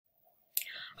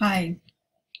Hi,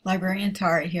 Librarian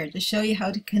Tara here to show you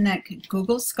how to connect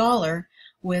Google Scholar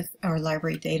with our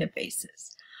library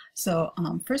databases. So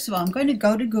first of all, I'm going to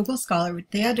go to Google Scholar.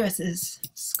 The address is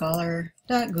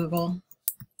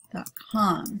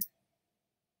scholar.google.com.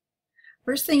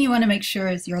 First thing you want to make sure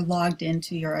is you're logged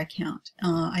into your account.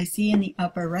 I see in the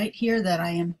upper right here that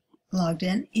I am logged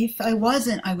in. If I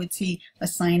wasn't, I would see a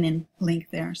sign-in link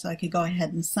there, so I could go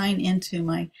ahead and sign into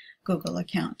my Google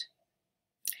account.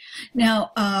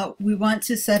 Now, we want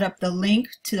to set up the link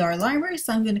to our library,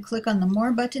 so I'm going to click on the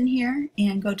More button here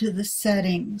and go to the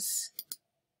Settings.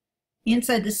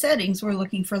 Inside the Settings, we're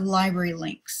looking for Library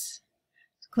Links.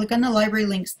 Click on the Library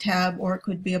Links tab, or it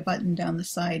could be a button down the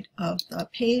side of the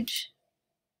page.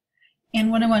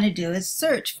 And what I want to do is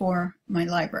search for my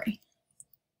library.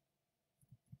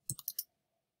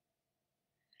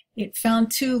 It found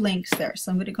two links there,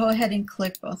 so I'm going to go ahead and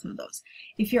click both of those.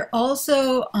 If you're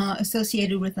also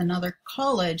associated with another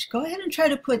college, go ahead and try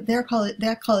to put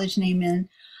that college name in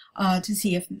to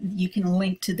see if you can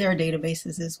link to their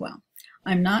databases as well.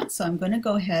 I'm not, so I'm going to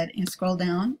go ahead and scroll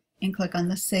down and click on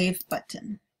the Save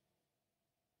button.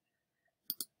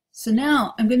 So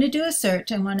now I'm going to do a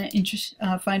search. I want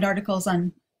to find articles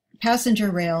on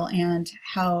passenger rail and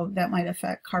how that might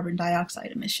affect carbon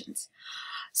dioxide emissions.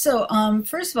 So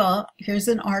first of all, here's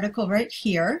an article right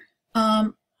here.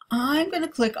 I'm going to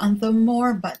click on the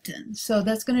More button. So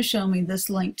that's going to show me this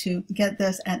link to get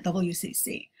this at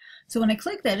WCC. So when I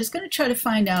click that, it's going to try to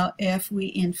find out if we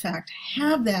in fact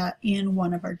have that in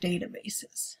one of our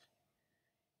databases.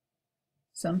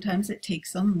 Sometimes it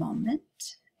takes a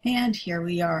moment. And here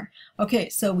we are. Okay,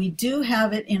 so we do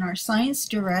have it in our Science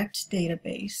Direct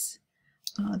database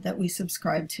that we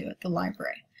subscribe to at the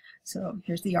library. So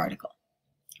here's the article.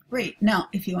 Great. Now,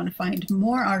 if you want to find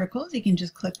more articles, you can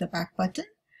just click the back button.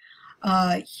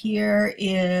 Here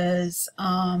is,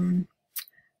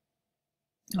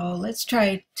 let's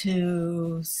try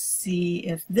to see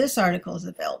if this article is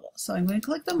available. So I'm going to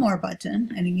click the More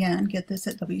button, and again, get this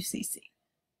at WCC.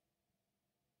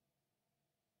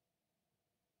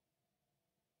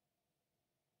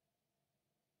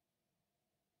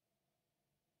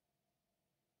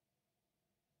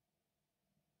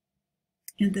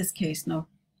 In this case,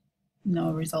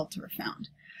 no results were found.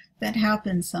 That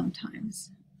happens sometimes.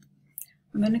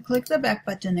 I'm going to click the back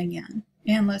button again,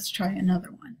 and let's try another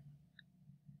one.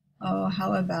 Oh,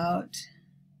 how about,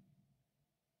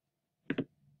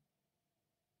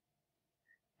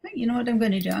 you know what I'm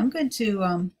going to do? I'm going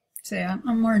to say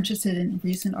I'm more interested in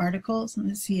recent articles.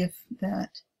 Let's see if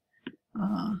that,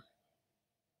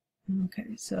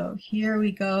 okay, so here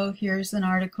we go. Here's an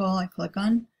article. I click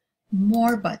on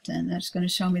More button. That's going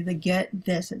to show me the Get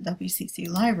This at WCC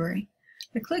Library.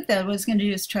 If I click that, what it's going to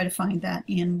do is try to find that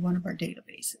in one of our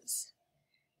databases.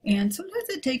 And sometimes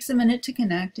it takes a minute to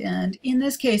connect, and in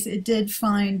this case it did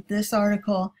find this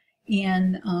article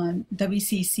in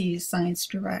WCC's Science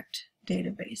Direct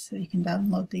database, so you can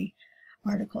download the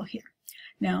article here.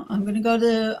 Now I'm going to go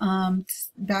to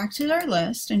back to our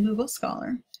list in Google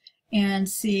Scholar and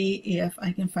see if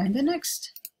I can find the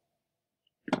next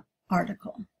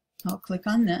article. I'll click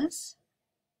on this,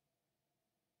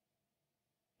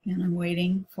 and I'm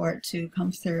waiting for it to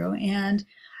come through, and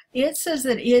it says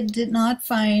that it did not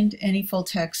find any full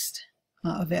text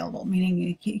available,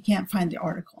 meaning you can't find the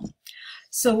article.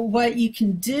 So what you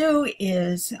can do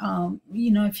is,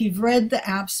 if you've read the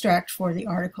abstract for the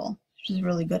article, which is a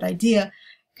really good idea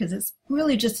because it's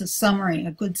really just a summary,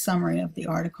 a good summary of the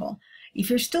article. If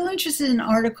you're still interested in an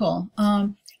article,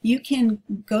 you can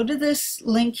go to this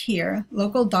link here,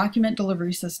 Local Document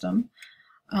Delivery System,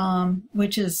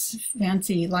 which is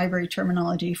fancy library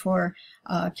terminology for,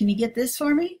 can you get this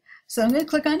for me? So I'm going to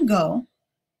click on Go.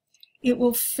 It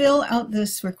will fill out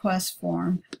this request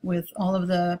form with all of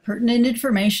the pertinent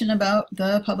information about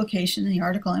the publication and the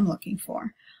article I'm looking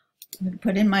for. I'm going to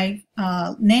put in my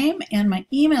name and my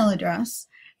email address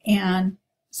and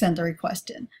send the request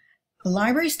in. A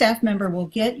library staff member will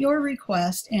get your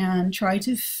request and try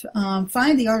to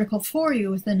find the article for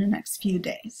you within the next few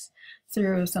days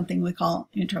through something we call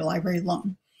interlibrary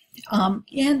loan.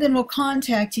 And then we'll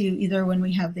contact you either when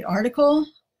we have the article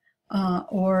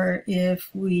or if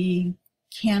we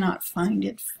cannot find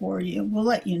it for you, we'll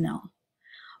let you know.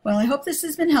 Well, I hope this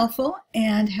has been helpful,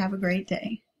 and have a great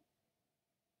day.